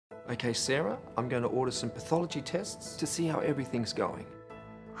Okay, Sarah, I'm going to order some pathology tests to see how everything's going.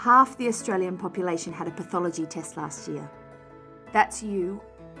 Half the Australian population had a pathology test last year. That's you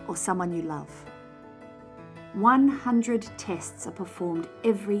or someone you love. 100 tests are performed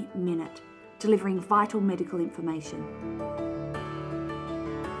every minute, delivering vital medical information.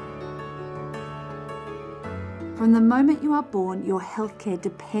 From the moment you are born, your healthcare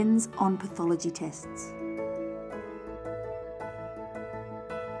depends on pathology tests.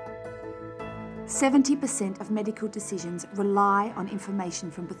 70% of medical decisions rely on information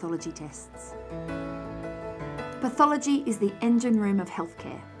from pathology tests. Pathology is the engine room of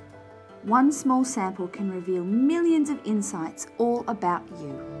healthcare. One small sample can reveal millions of insights all about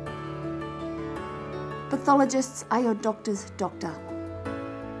you. Pathologists are your doctor's doctor.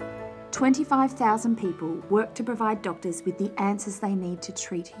 25,000 people work to provide doctors with the answers they need to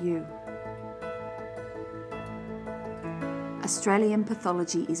treat you. Australian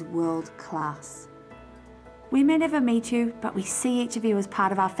pathology is world class. We may never meet you, but we see each of you as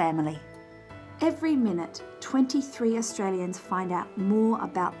part of our family. Every minute, 23 Australians find out more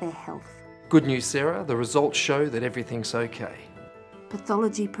about their health. Good news, Sarah. The results show that everything's okay.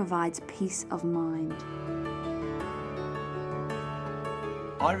 Pathology provides peace of mind.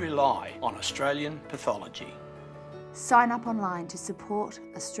 I rely on Australian pathology. Sign up online to support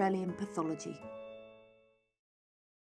Australian pathology.